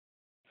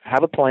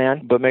have a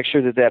plan, but make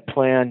sure that that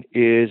plan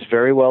is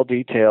very well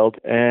detailed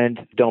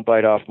and don't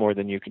bite off more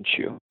than you can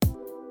chew.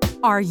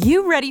 Are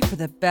you ready for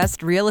the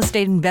best real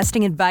estate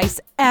investing advice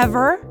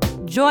ever?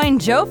 Join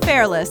Joe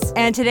Fairless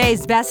and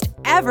today's best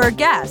ever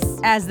guests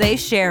as they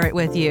share it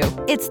with you.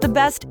 It's the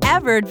best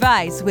ever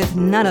advice with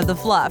none of the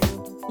fluff.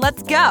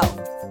 Let's go.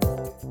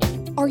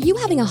 Are you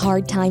having a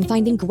hard time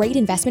finding great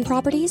investment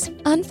properties?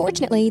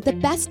 Unfortunately, the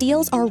best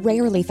deals are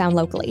rarely found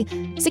locally.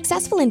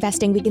 Successful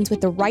investing begins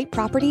with the right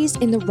properties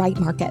in the right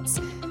markets.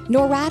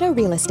 Norada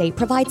Real Estate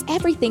provides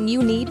everything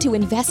you need to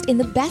invest in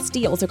the best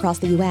deals across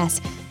the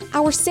U.S.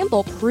 Our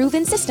simple,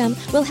 proven system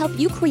will help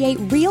you create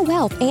real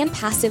wealth and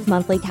passive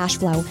monthly cash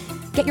flow.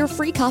 Get your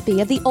free copy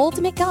of the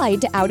ultimate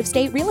guide to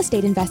out-of-state real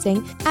estate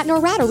investing at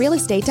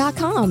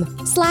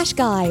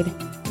noradarealestate.com/guide.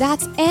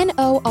 That's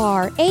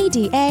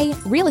NORADA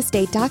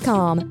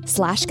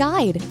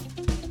realestate.com/guide.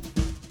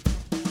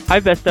 Hi,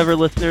 best ever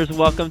listeners.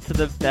 Welcome to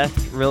the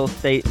best real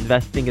estate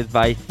investing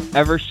advice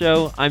ever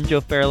show. I'm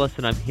Joe Fairless,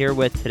 and I'm here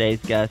with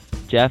today's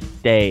guest, Jeff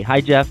Day.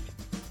 Hi, Jeff.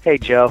 Hey,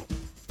 Joe.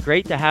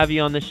 Great to have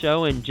you on the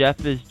show, and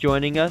Jeff is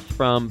joining us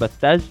from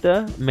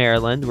Bethesda,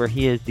 Maryland, where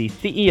he is the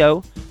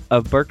CEO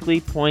of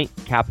Berkeley Point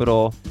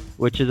Capital,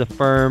 which is a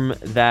firm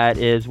that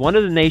is one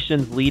of the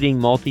nation's leading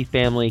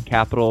multifamily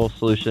capital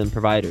solution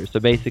providers. So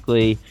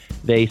basically,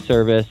 they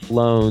service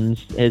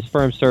loans. His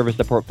firm serviced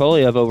a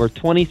portfolio of over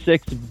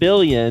 $26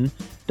 billion,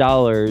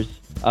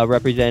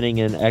 representing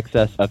in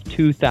excess of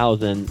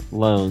 2,000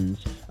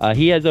 loans.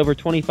 He has over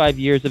 25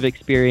 years of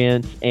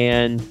experience,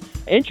 and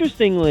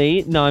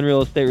interestingly,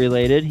 non-real estate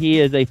related, he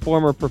is a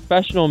former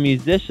professional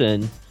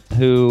musician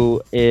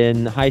who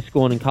in high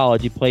school and in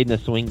college, he played in a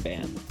swing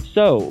band.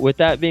 So with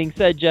that being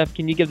said, Jeff,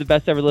 can you give the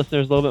best ever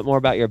listeners a little bit more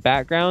about your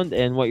background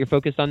and what you're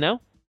focused on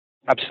now?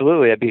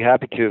 Absolutely. I'd be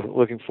happy to.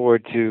 Looking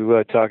forward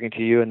to talking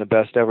to you and the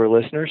best ever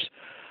listeners.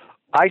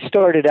 I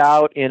started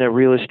out in a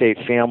real estate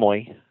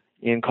family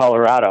in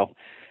Colorado.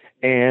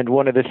 And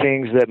one of the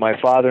things that my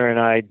father and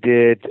I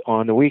did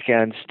on the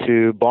weekends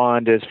to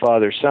bond as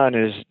father-son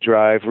is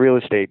drive real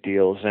estate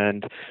deals.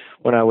 And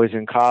when I was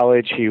in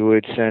college, he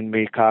would send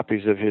me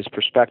copies of his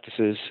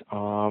prospectuses.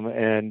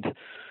 And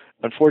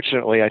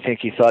unfortunately, I think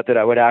he thought that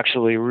I would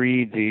actually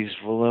read these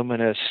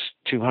voluminous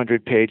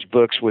 200-page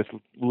books with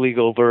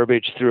legal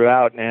verbiage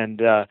throughout and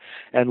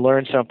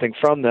learn something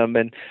from them.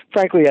 And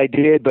frankly, I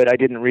did, but I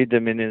didn't read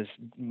them in as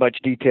much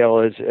detail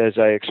as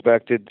I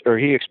expected, or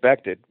he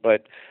expected.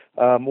 But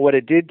what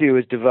it did do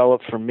is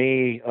develop for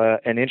me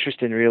an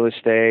interest in real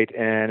estate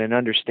and an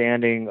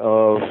understanding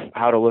of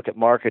how to look at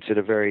markets at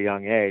a very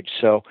young age.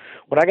 So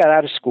when I got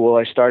out of school,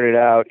 I started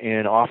out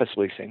in office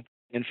leasing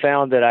and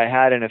found that I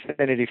had an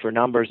affinity for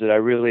numbers that I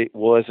really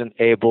wasn't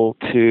able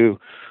to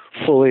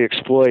fully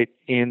exploit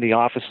in the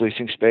office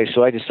leasing space.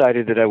 So I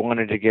decided that I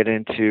wanted to get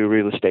into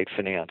real estate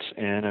finance,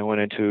 and I went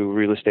into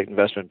real estate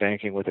investment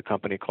banking with a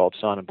company called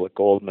Sonnenblick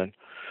Goldman.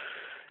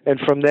 And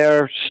from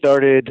there,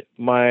 started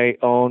my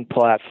own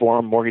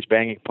platform, mortgage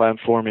banking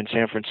platform in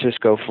San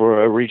Francisco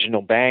for a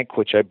regional bank,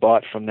 which I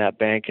bought from that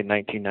bank in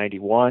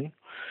 1991.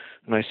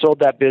 And I sold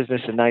that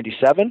business in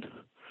 97.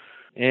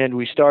 And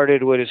we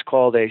started what is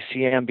called a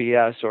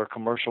CMBS, or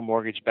commercial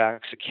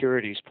mortgage-backed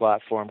securities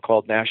platform,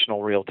 called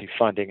National Realty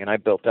Funding. And I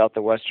built out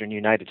the Western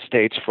United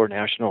States for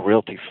National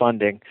Realty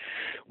Funding.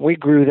 We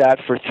grew that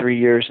for 3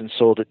 years and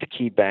sold it to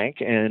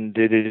KeyBank, and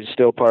it is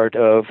still part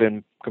of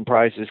and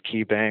comprises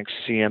KeyBank's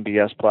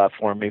CMBS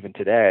platform even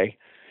today.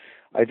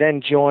 I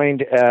then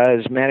joined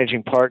as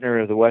managing partner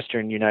of the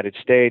Western United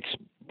States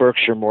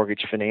Berkshire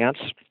Mortgage Finance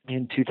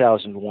in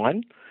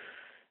 2001.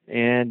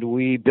 And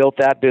we built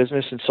that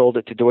business and sold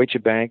it to Deutsche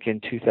Bank in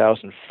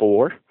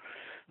 2004.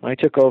 I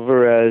took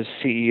over as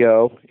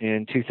CEO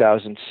in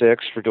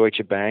 2006 for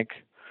Deutsche Bank.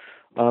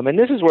 And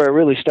this is where it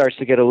really starts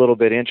to get a little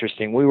bit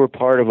interesting. We were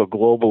part of a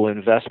global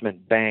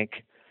investment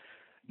bank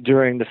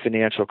during the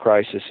financial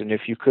crisis. And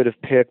if you could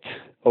have picked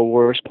a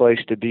worse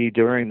place to be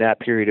during that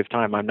period of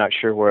time, I'm not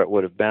sure where it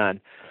would have been.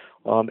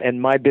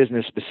 And my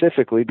business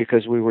specifically,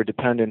 because we were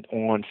dependent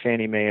on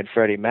Fannie Mae and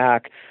Freddie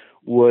Mac,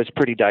 was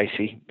pretty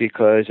dicey,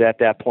 because at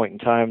that point in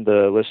time,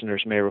 the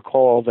listeners may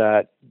recall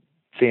that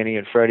Fannie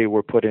and Freddie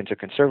were put into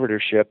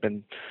conservatorship,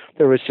 and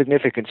there was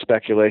significant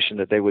speculation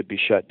that they would be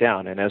shut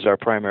down. And as our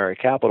primary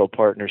capital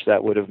partners,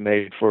 that would have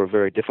made for a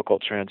very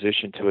difficult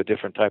transition to a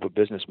different type of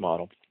business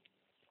model.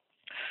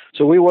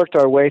 So we worked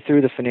our way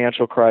through the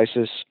financial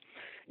crisis,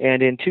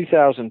 and in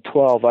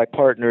 2012, I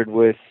partnered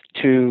with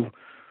two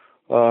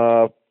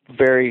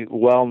very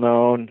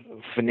well-known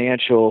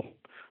financial,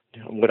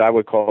 what I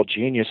would call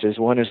geniuses.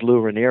 One is Lou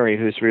Ranieri,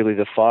 who's really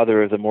the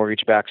father of the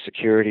mortgage-backed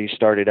security,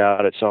 started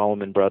out at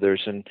Salomon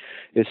Brothers and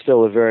is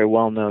still a very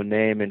well-known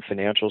name in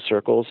financial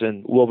circles,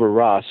 and Wilbur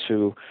Ross,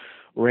 who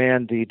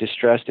ran the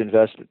distressed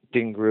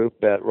investing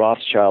group at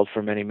Rothschild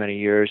for many, many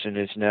years and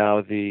is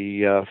now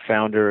the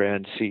founder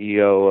and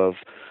CEO of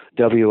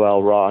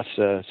WL Ross,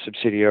 a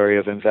subsidiary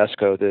of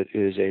Invesco that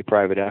is a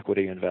private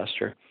equity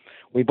investor.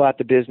 We bought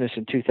the business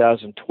in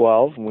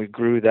 2012, and we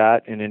grew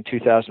that, and in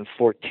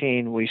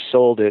 2014, we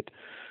sold it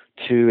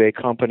to a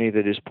company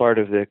that is part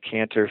of the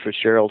Cantor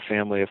Fitzgerald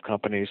family of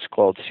companies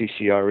called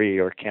CCRE,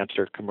 or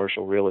Cantor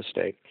Commercial Real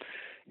Estate.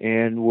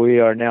 And we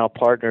are now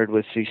partnered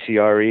with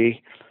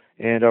CCRE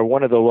and are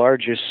one of the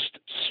largest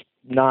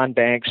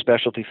non-bank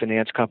specialty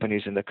finance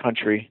companies in the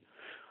country.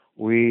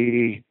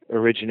 We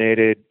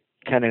originated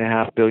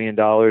 $10.5 billion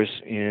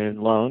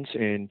in loans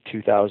in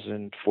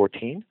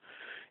 2014,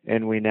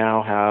 and we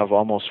now have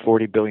almost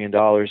 $40 billion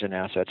in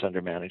assets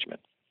under management.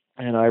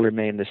 And I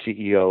remain the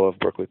CEO of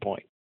Berkeley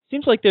Point.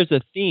 Seems like there's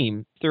a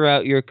theme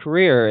throughout your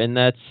career, and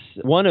that's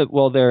one of,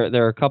 well, there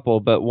are a couple,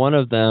 but one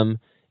of them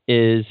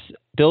is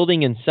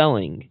building and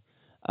selling.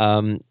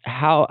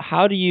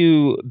 How do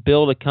you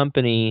build a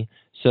company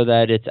so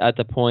that it's at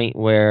the point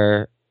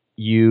where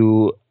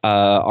you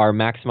are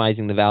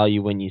maximizing the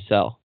value when you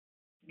sell?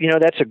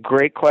 That's a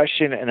great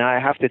question, and I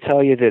have to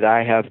tell you that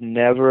I have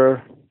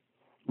never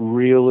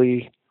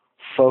really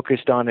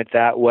focused on it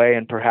that way,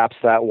 and perhaps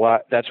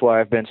that's why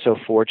I've been so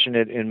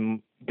fortunate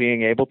in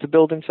being able to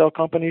build and sell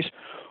companies.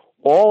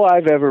 All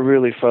I've ever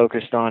really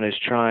focused on is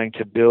trying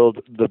to build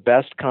the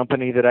best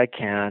company that I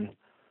can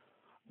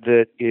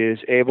that is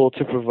able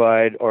to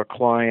provide our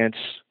clients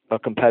a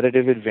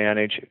competitive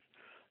advantage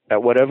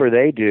at whatever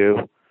they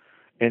do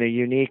in a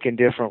unique and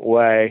different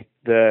way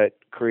that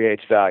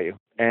creates value.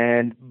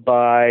 And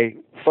by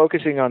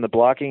focusing on the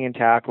blocking and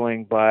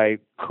tackling, by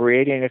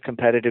creating a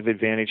competitive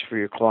advantage for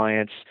your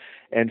clients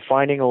and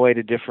finding a way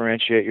to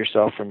differentiate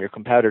yourself from your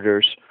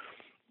competitors,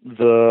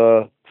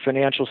 the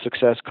financial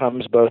success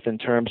comes both in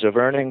terms of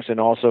earnings and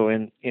also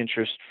in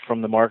interest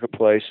from the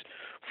marketplace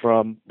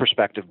from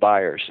prospective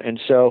buyers. And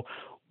so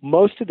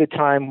most of the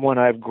time when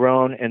I've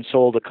grown and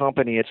sold a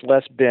company, it's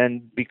less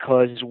been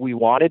because we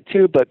wanted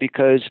to, but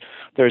because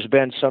there's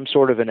been some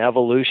sort of an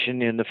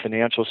evolution in the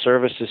financial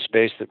services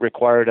space that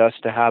required us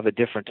to have a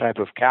different type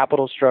of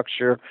capital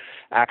structure,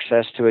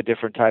 access to a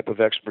different type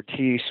of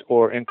expertise,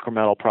 or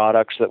incremental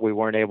products that we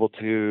weren't able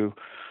to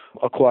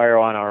acquire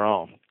on our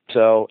own.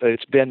 So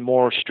it's been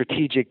more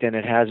strategic than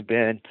it has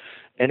been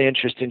an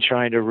interest in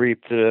trying to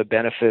reap the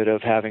benefit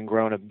of having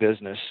grown a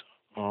business.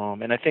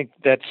 And I think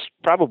that's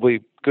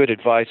probably good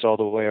advice all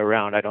the way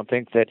around. I don't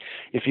think that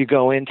if you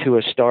go into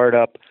a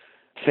startup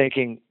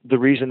thinking the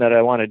reason that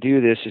I want to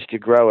do this is to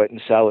grow it and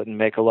sell it and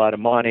make a lot of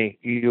money,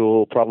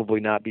 you'll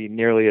probably not be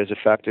nearly as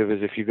effective as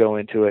if you go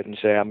into it and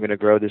say, I'm going to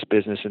grow this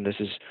business and this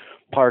is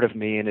part of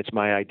me and it's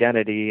my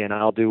identity and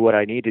I'll do what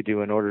I need to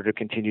do in order to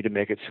continue to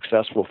make it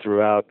successful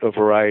throughout a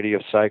variety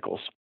of cycles.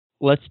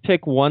 Let's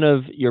pick one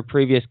of your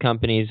previous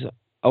companies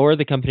or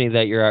the company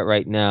that you're at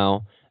right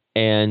now,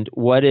 and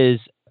what is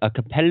a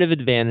competitive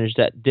advantage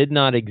that did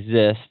not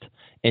exist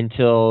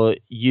until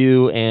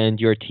you and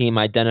your team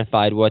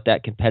identified what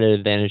that competitive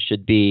advantage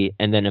should be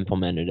and then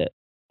implemented it?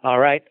 All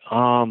right.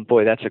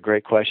 Boy, that's a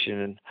great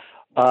question.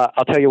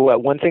 I'll tell you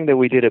what, one thing that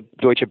we did at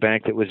Deutsche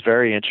Bank that was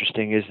very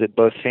interesting is that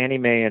both Fannie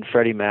Mae and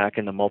Freddie Mac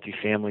in the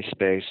multifamily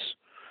space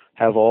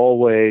have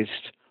always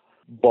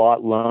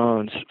bought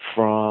loans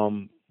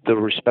from the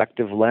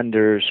respective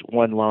lenders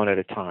one loan at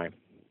a time.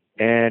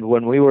 And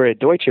when we were at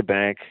Deutsche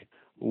Bank,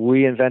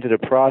 we invented a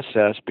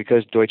process,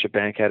 because Deutsche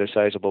Bank had a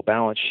sizable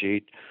balance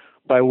sheet,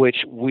 by which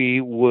we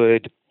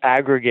would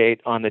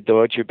aggregate on the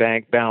Deutsche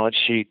Bank balance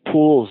sheet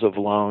pools of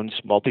loans,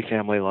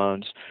 multifamily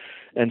loans,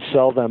 and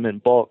sell them in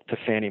bulk to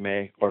Fannie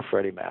Mae or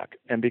Freddie Mac.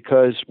 And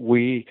because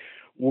we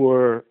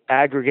were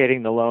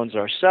aggregating the loans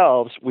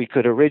ourselves, we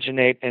could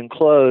originate and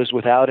close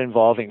without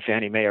involving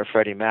Fannie Mae or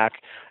Freddie Mac,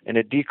 and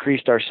it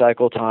decreased our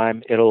cycle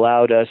time. It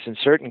allowed us, in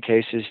certain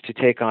cases, to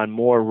take on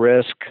more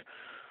risk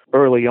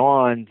early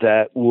on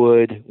that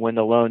would, when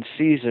the loan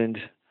seasoned,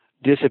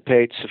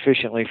 dissipate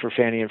sufficiently for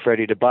Fannie and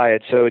Freddie to buy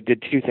it. So it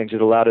did two things.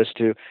 It allowed us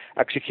to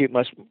execute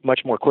much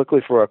more quickly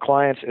for our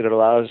clients. It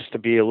allowed us to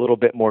be a little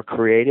bit more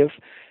creative.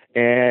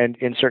 And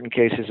in certain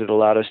cases, it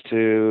allowed us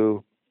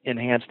to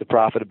enhance the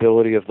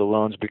profitability of the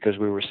loans because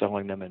we were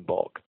selling them in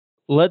bulk.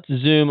 Let's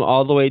zoom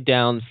all the way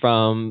down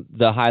from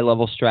the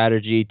high-level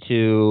strategy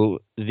to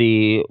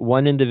the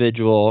one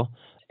individual,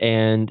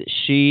 and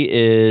she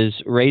is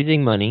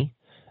raising money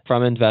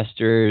from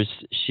investors.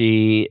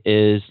 She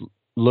is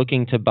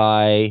looking to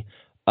buy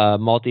a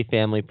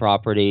multifamily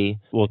property,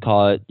 we'll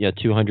call it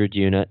 200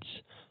 units,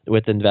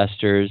 with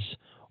investors.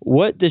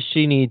 What does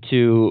she need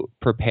to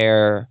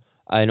prepare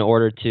in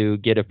order to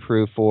get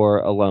approved for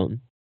a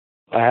loan?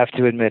 I have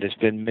to admit, it's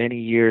been many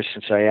years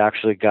since I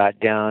actually got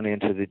down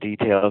into the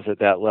details at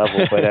that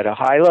level. But at a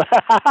high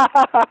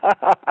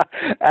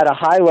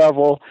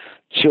level,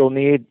 she'll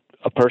need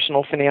a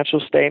personal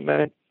financial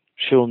statement.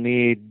 She'll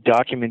need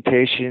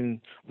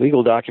documentation,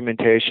 legal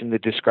documentation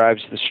that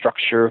describes the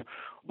structure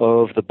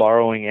of the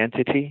borrowing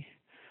entity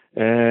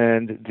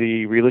and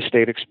the real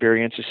estate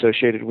experience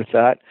associated with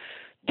that.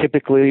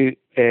 Typically,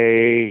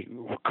 a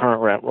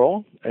current rent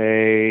roll,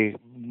 a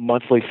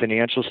monthly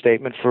financial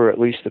statement for at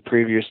least the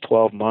previous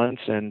 12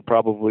 months and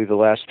probably the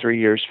last 3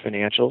 years'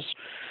 financials.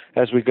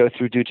 As we go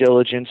through due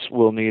diligence,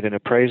 we'll need an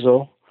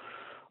appraisal,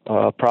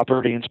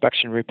 property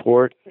inspection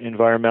report,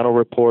 environmental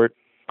report,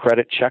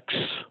 credit checks,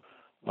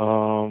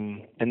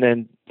 and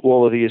then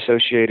all of the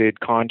associated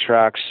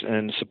contracts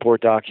and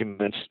support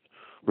documents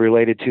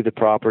related to the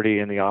property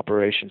and the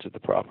operations of the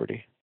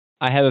property.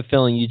 I have a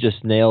feeling you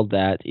just nailed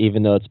that,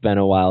 even though it's been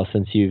a while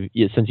since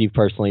you've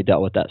personally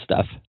dealt with that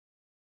stuff.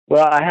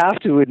 Well, I have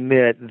to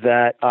admit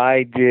that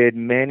I did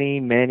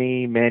many,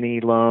 many, many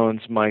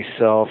loans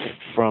myself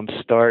from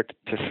start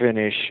to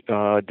finish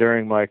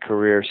during my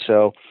career.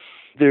 So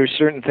there's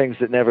certain things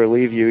that never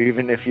leave you,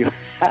 even if you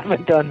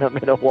haven't done them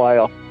in a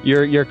while.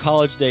 Your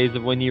college days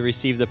of when you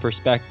received the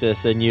prospectus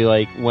and you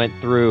went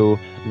through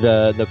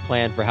the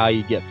plan for how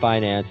you get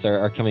financed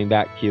are coming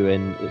back to you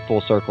in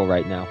full circle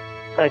right now.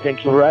 I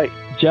think you're right.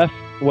 Jeff,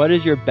 what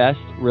is your best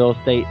real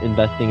estate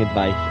investing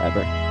advice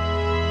ever?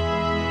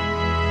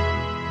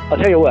 I'll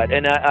tell you what,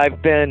 and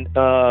I've been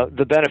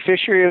the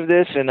beneficiary of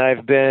this, and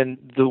I've been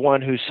the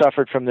one who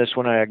suffered from this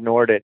when I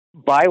ignored it.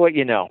 Buy what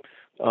you know.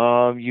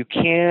 You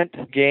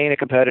can't gain a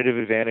competitive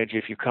advantage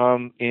if you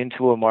come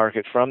into a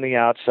market from the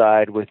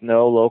outside with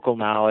no local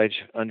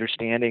knowledge,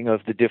 understanding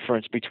of the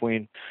difference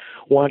between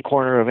one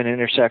corner of an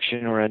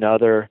intersection or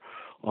another,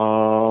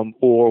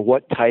 or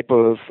what type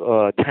of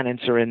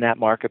tenants are in that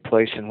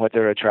marketplace and what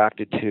they're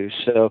attracted to.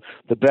 So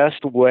the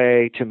best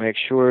way to make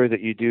sure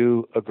that you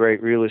do a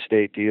great real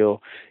estate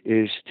deal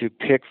is to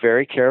pick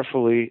very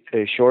carefully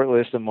a short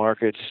list of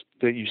markets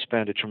that you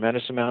spend a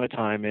tremendous amount of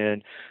time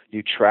in.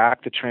 You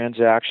track the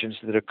transactions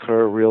that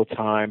occur real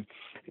time.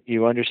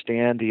 You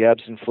understand the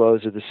ebbs and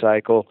flows of the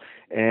cycle,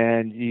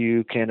 and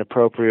you can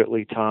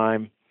appropriately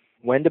time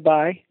when to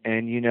buy,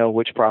 and you know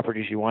which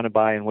properties you want to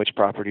buy and which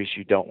properties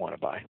you don't want to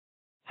buy.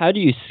 How do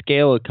you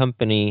scale a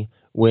company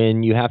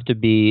when you have to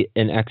be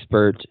an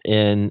expert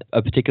in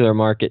a particular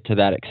market to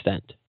that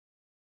extent?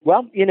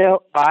 Well,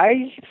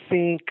 I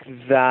think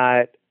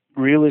that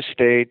real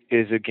estate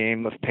is a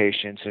game of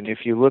patience. And if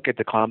you look at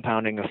the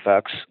compounding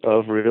effects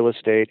of real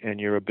estate and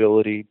your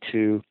ability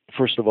to,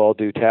 first of all,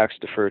 do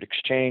tax-deferred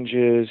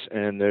exchanges,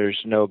 and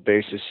there's no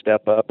basis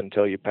step up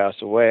until you pass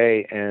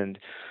away, and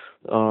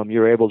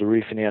you're able to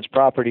refinance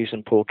properties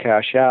and pull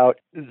cash out.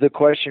 The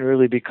question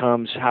really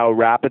becomes how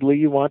rapidly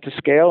you want to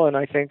scale. And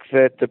I think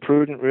that the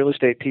prudent real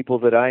estate people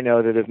that I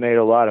know that have made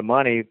a lot of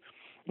money,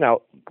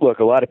 now, look,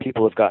 a lot of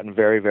people have gotten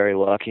very, very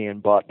lucky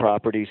and bought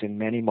properties in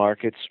many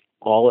markets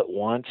all at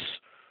once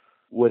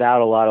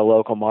without a lot of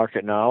local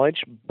market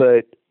knowledge.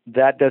 But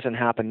that doesn't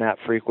happen that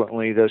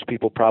frequently. Those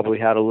people probably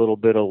had a little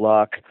bit of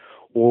luck,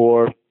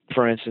 or,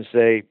 for instance,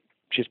 they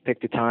just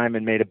picked a time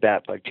and made a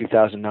bet like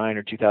 2009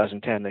 or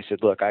 2010. They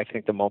said, look, I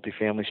think the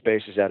multifamily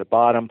space is at a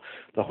bottom.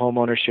 The home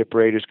ownership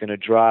rate is going to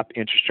drop.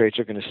 Interest rates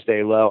are going to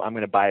stay low. I'm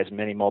going to buy as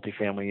many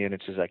multifamily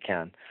units as I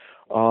can.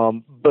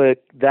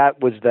 But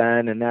that was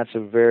then, and that's a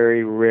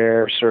very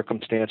rare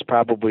circumstance.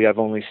 Probably I've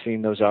only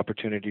seen those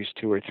opportunities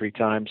 2 or 3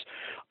 times.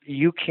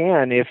 You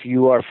can, if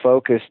you are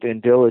focused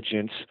and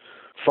diligent,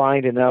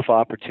 find enough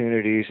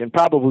opportunities, and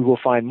probably will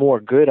find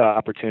more good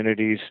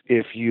opportunities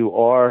if you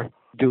are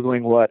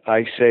doing what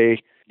I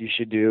say you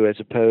should do, as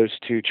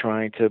opposed to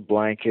trying to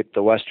blanket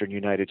the Western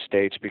United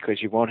States,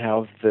 because you won't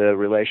have the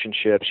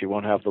relationships, you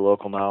won't have the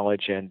local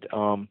knowledge, and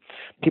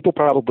people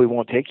probably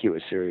won't take you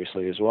as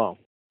seriously as well.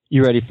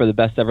 You ready for the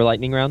best ever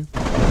lightning round?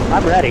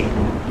 I'm ready.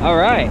 All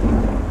right.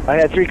 I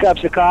had 3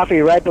 cups of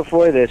coffee right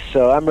before this,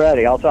 so I'm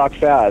ready. I'll talk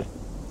fast.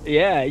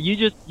 Yeah,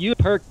 you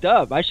perked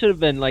up. I should have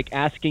been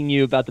asking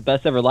you about the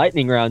best ever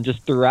lightning round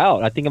just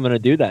throughout. I think I'm going to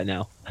do that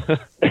now.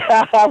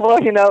 Well,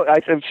 I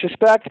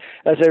suspect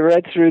as I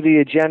read through the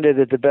agenda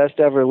that the best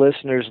ever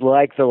listeners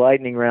like the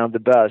lightning round the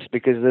best,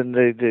 because then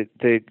they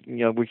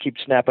we keep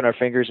snapping our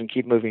fingers and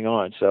keep moving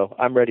on. So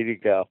I'm ready to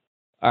go.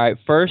 All right,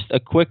 first a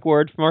quick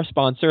word from our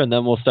sponsor, and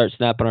then we'll start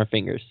snapping our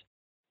fingers.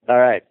 All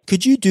right.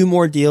 Could you do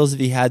more deals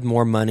if you had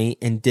more money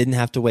and didn't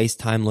have to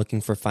waste time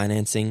looking for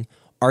financing?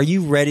 Are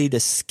you ready to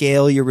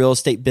scale your real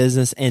estate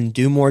business and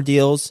do more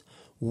deals?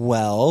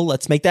 Well,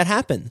 let's make that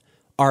happen.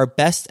 Our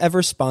best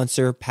ever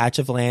sponsor, Patch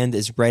of Land,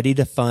 is ready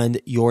to fund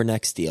your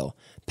next deal.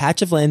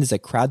 Patch of Land is a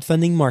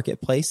crowdfunding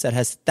marketplace that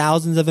has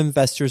thousands of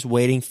investors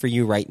waiting for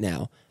you right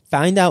now.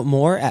 Find out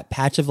more at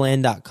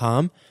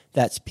patchofland.com.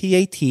 That's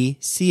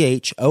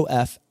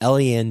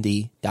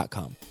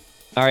patchofland.com.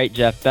 All right,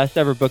 Jeff, best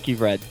ever book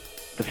you've read?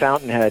 The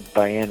Fountainhead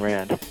by Ayn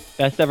Rand.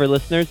 Best ever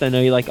listeners, I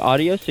know you like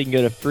audio, so you can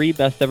go to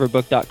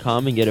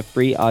freebesteverbook.com and get a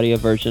free audio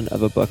version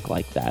of a book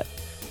like that.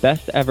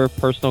 Best ever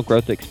personal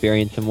growth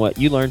experience and what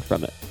you learned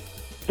from it.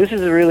 This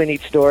is a really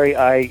neat story.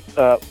 I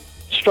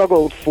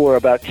struggled for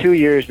about 2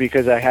 years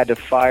because I had to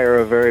fire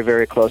a very,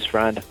 very close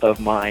friend of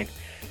mine,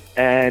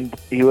 and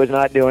he was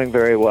not doing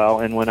very well.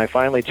 And when I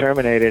finally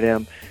terminated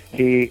him,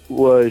 he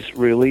was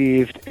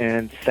relieved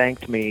and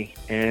thanked me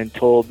and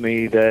told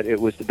me that it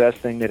was the best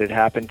thing that had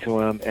happened to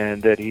him,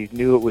 and that he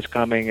knew it was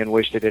coming and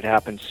wished it had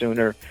happened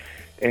sooner.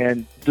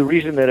 And the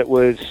reason that it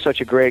was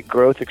such a great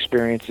growth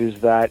experience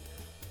is that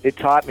it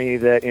taught me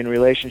that in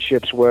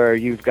relationships where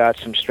you've got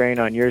some strain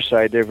on your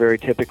side, there very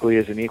typically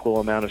is an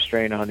equal amount of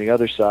strain on the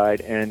other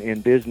side. And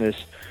in business,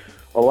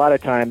 a lot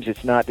of times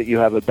it's not that you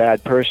have a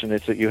bad person,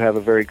 it's that you have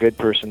a very good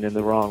person in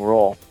the wrong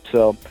role.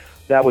 So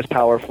that was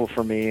powerful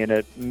for me, and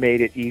it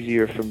made it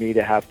easier for me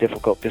to have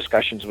difficult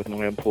discussions with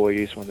my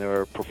employees when there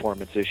were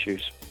performance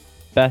issues.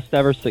 Best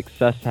ever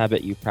success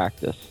habit you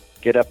practice?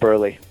 Get up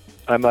early.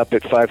 I'm up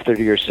at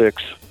 5:30 or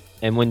 6.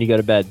 And when do you go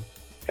to bed?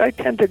 I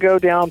tend to go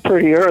down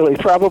pretty early,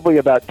 probably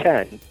about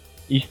 10.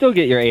 You still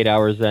get your 8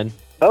 hours then?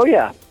 Oh,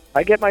 yeah.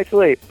 I get my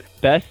sleep.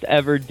 Best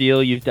ever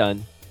deal you've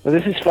done? Well,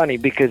 this is funny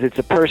because it's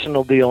a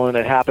personal deal, and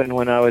it happened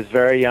when I was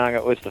very young.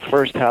 It was the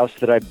first house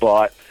that I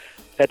bought.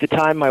 At the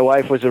time, my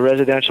wife was a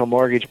residential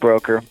mortgage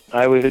broker.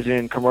 I was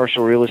in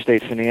commercial real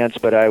estate finance,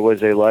 but I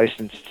was a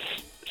licensed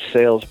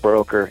sales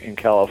broker in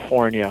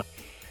California.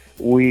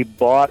 We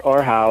bought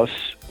our house.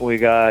 We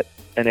got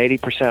an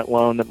 80%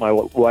 loan that my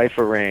wife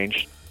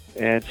arranged,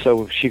 and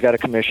so she got a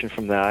commission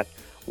from that.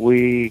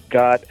 We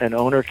got an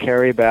owner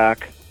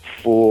carryback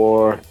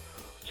for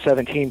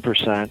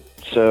 17%.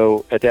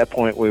 So at that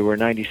point, we were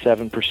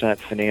 97%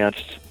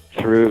 financed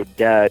through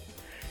debt,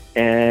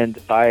 and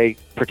I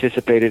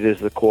participated as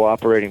the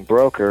cooperating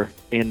broker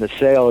in the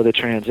sale of the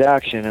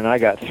transaction, and I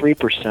got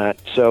 3%.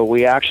 So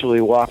we actually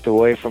walked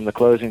away from the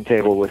closing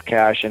table with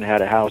cash and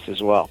had a house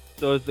as well.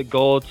 So is the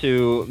goal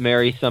to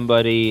marry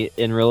somebody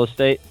in real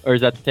estate, or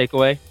is that the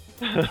takeaway?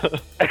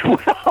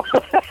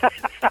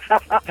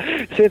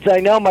 Since I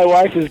know my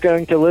wife is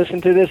going to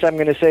listen to this, I'm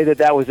going to say that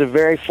that was a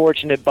very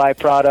fortunate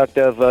byproduct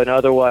of an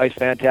otherwise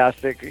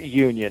fantastic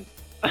union.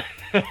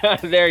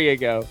 There you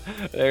go.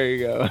 There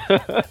you go.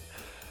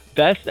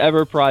 Best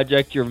ever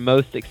project you're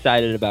most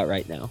excited about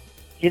right now?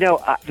 You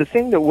know, the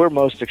thing that we're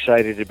most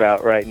excited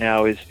about right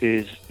now is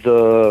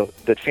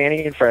that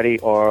Fannie and Freddie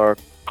are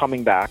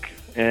coming back,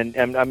 and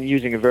I'm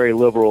using a very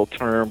liberal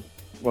term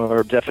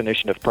or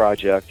definition of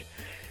project,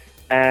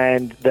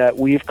 and that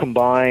we've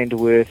combined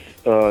with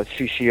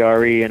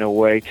CCRE in a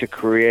way to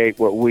create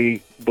what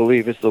we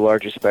believe is the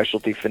largest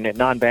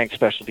non-bank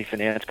specialty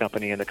finance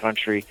company in the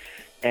country,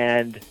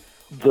 and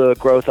the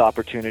growth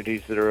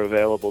opportunities that are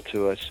available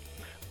to us.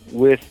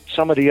 With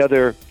some of the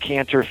other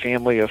Cantor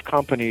family of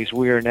companies,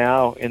 we are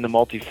now in the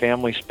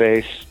multifamily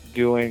space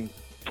doing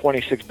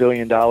 $26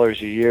 billion a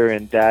year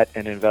in debt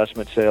and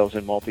investment sales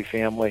in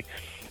multifamily.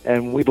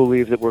 And we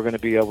believe that we're going to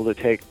be able to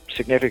take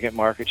significant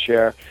market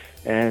share,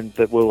 and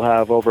that we'll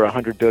have over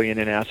 $100 billion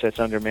in assets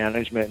under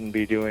management and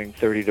be doing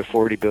 $30 to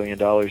 $40 billion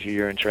a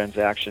year in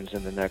transactions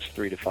in the next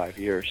 3 to 5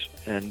 years.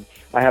 And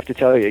I have to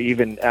tell you,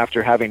 even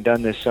after having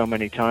done this so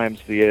many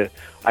times, the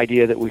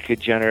idea that we could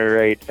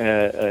generate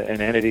an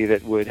entity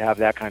that would have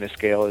that kind of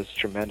scale is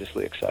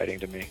tremendously exciting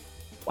to me.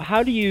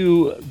 How do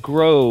you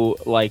grow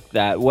like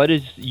that? What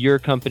is your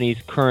company's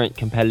current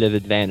competitive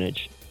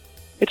advantage?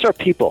 It's our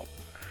people.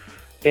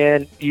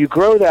 And you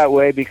grow that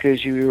way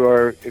because you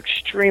are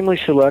extremely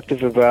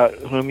selective about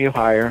whom you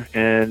hire,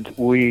 and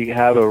we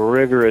have a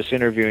rigorous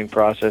interviewing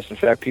process. In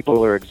fact,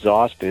 people are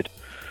exhausted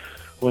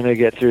when they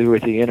get through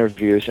with the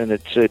interviews, and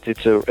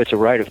it's a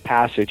rite of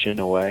passage in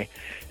a way.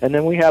 And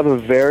then we have a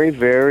very,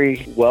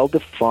 very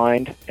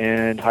well-defined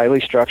and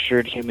highly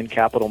structured human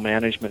capital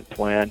management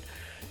plan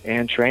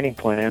and training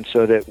plan,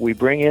 so that we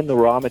bring in the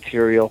raw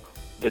material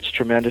that's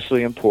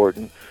tremendously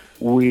important.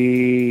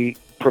 We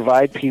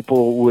provide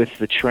people with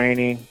the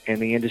training and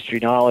the industry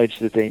knowledge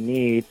that they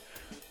need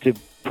to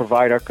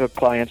provide our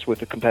clients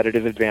with a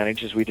competitive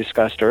advantage, as we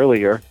discussed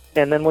earlier.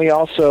 And then we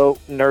also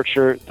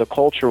nurture the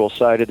cultural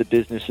side of the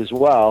business as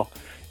well.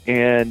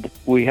 And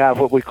we have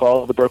what we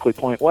call the Berkeley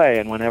Point Way.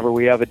 And whenever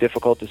we have a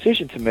difficult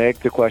decision to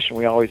make, the question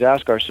we always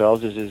ask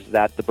ourselves is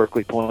that the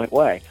Berkeley Point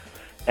Way?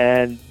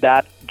 And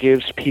that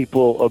gives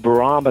people a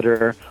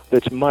barometer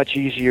that's much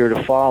easier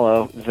to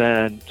follow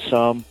than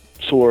some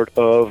sort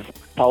of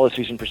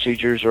policies and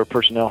procedures or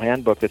personnel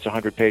handbook that's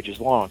 100 pages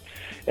long.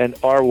 And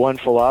our one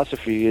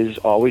philosophy is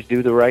always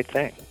do the right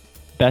thing.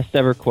 Best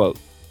ever quote?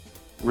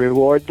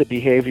 Reward the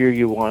behavior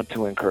you want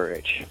to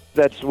encourage.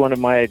 That's one of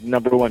my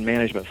number one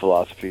management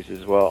philosophies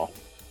as well.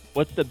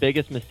 What's the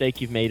biggest mistake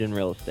you've made in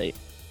real estate?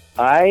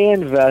 I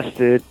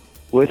invested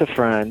with a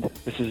friend.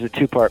 This is a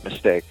two-part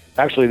mistake.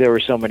 Actually, there were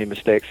so many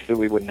mistakes that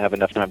we wouldn't have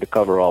enough time to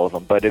cover all of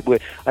them, but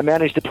I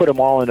managed to put them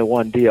all into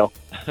one deal.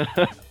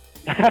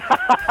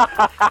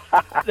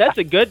 That's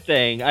a good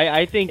thing.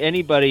 I think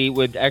anybody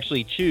would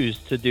actually choose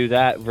to do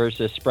that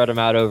versus spread them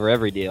out over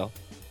every deal.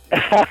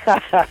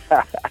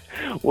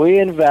 We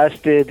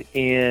invested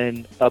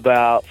in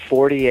about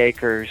 40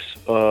 acres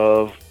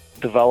of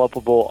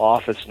developable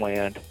office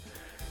land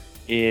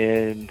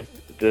in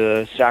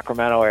the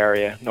Sacramento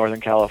area, Northern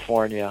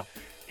California,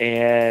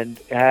 and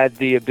had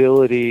the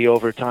ability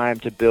over time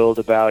to build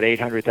about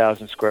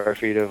 800,000 square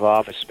feet of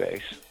office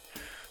space.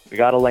 We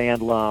got a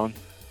land loan,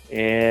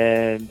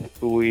 and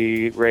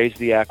we raised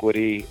the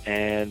equity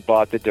and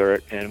bought the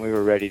dirt, and we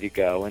were ready to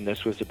go. And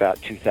this was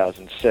about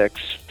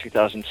 2006,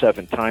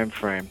 2007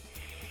 timeframe.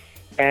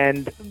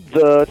 And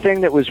the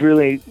thing that was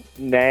really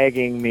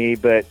nagging me,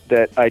 but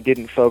that I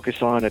didn't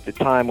focus on at the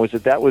time, was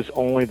that was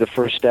only the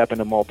first step in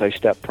a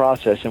multi-step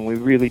process, and we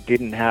really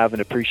didn't have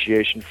an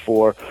appreciation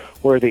for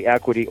where the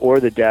equity or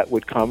the debt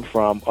would come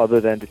from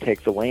other than to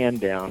take the land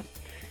down.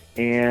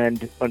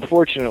 And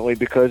unfortunately,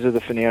 because of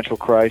the financial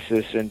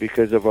crisis and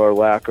because of our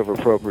lack of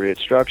appropriate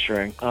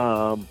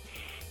structuring,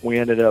 we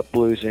ended up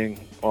losing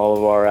all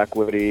of our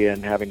equity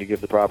and having to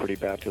give the property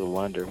back to the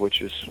lender,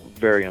 which is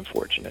very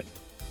unfortunate.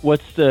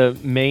 What's the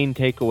main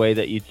takeaway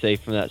that you'd say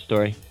from that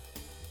story?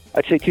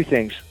 I'd say two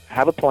things.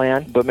 Have a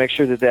plan, but make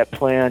sure that that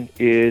plan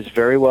is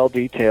very well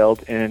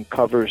detailed and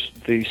covers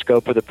the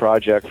scope of the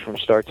project from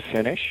start to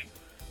finish.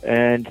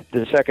 And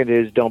the second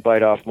is don't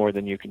bite off more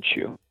than you can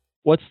chew.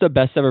 What's the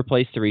best ever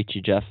place to reach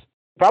you, Jeff?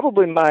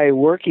 Probably my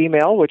work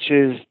email, which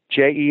is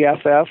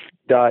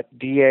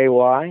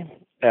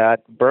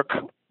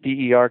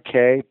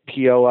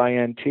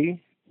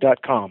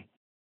jeff.berkpoint.com.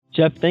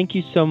 Jeff, thank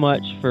you so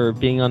much for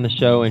being on the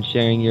show and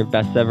sharing your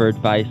best ever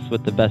advice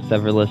with the best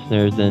ever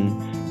listeners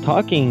and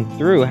talking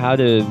through how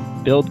to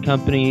build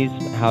companies,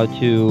 how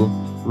to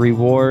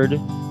reward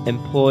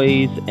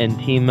employees and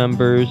team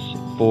members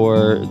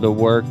for the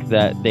work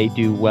that they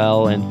do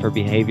well and for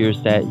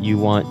behaviors that you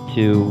want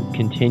to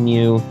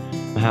continue,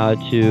 how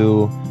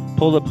to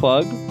pull the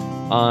plug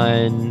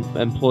on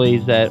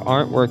employees that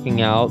aren't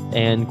working out,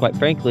 and quite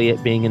frankly,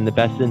 it being in the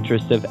best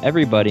interest of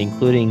everybody,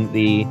 including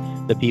the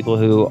people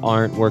who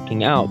aren't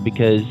working out,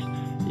 because,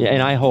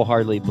 and I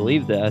wholeheartedly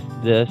believe this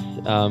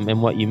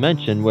and what you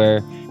mentioned,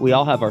 where we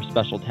all have our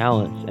special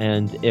talents,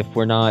 and if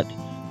we're not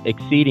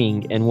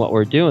exceeding in what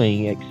we're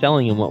doing,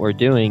 excelling in what we're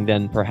doing,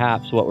 then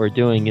perhaps what we're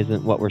doing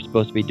isn't what we're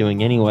supposed to be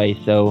doing anyway.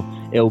 So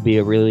it'll be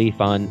a relief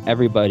on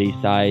everybody's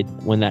side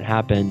when that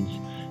happens.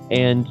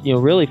 And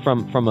really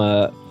from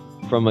the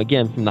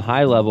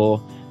high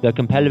level, the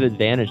competitive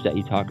advantage that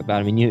you talk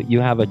about. I mean,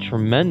 you have a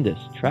tremendous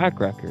track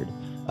record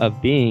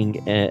of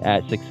being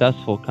at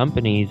successful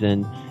companies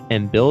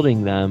and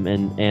building them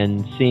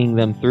and seeing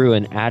them through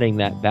and adding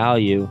that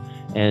value.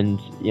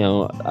 And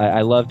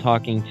I love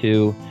talking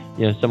to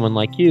someone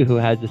like you who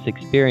has this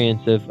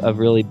experience of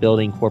really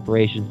building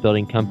corporations,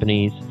 building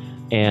companies,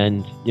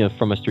 and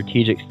from a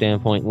strategic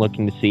standpoint,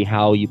 looking to see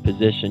how you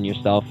position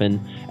yourself.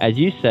 And as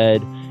you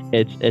said,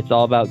 it's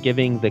all about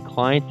giving the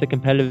clients a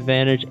competitive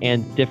advantage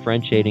and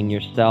differentiating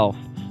yourself,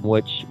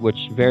 which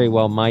very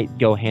well might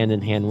go hand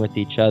in hand with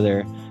each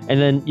other. And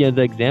then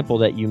the example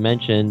that you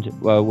mentioned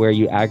where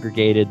you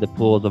aggregated the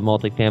pools of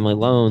multifamily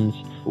loans,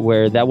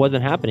 where that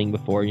wasn't happening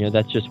before.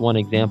 That's just one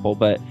example.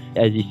 But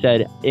as you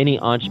said, any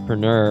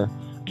entrepreneur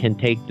can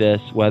take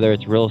this, whether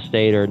it's real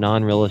estate or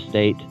non-real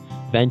estate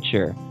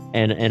venture,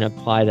 and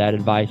apply that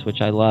advice,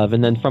 which I love.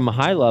 And then from a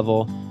high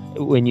level,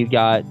 when you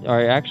got,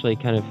 or actually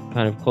kind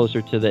of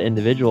closer to the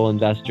individual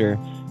investor,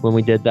 when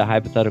we did the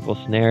hypothetical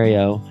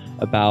scenario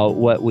about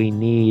what we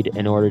need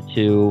in order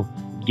to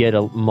get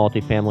a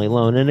multifamily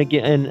loan. And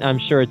again, I'm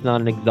sure it's not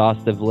an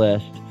exhaustive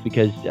list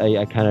because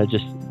I kind of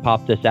just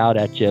popped this out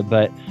at you,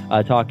 but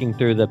talking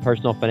through the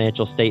personal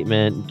financial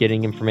statement,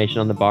 getting information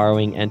on the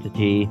borrowing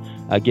entity,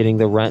 getting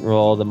the rent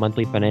roll, the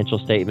monthly financial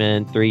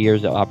statement, 3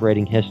 years of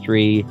operating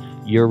history,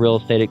 your real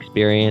estate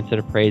experience, an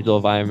appraisal,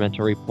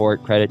 environmental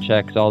report, credit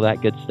checks, all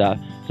that good stuff.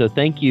 So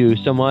thank you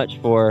so much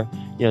for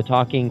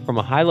talking from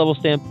a high level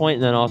standpoint,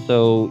 and then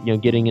also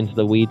getting into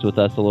the weeds with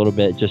us a little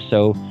bit, just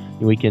so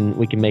we can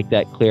make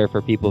that clear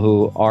for people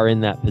who are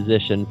in that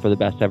position for the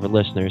best ever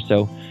listeners.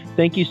 So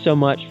thank you so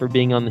much for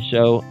being on the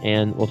show,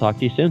 and we'll talk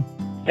to you soon.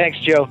 Thanks,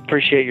 Joe.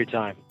 Appreciate your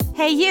time.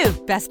 Hey, you,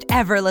 best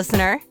ever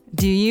listener.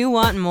 Do you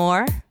want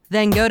more?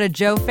 Then go to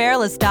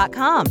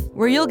joefairless.com,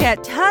 where you'll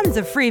get tons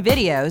of free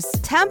videos,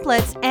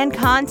 templates, and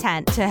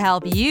content to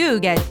help you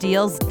get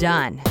deals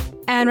done.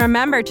 And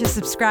remember to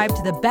subscribe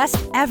to the Best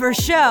Ever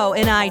Show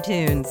in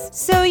iTunes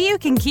so you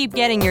can keep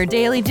getting your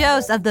daily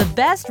dose of the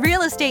best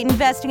real estate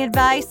investing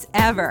advice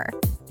ever.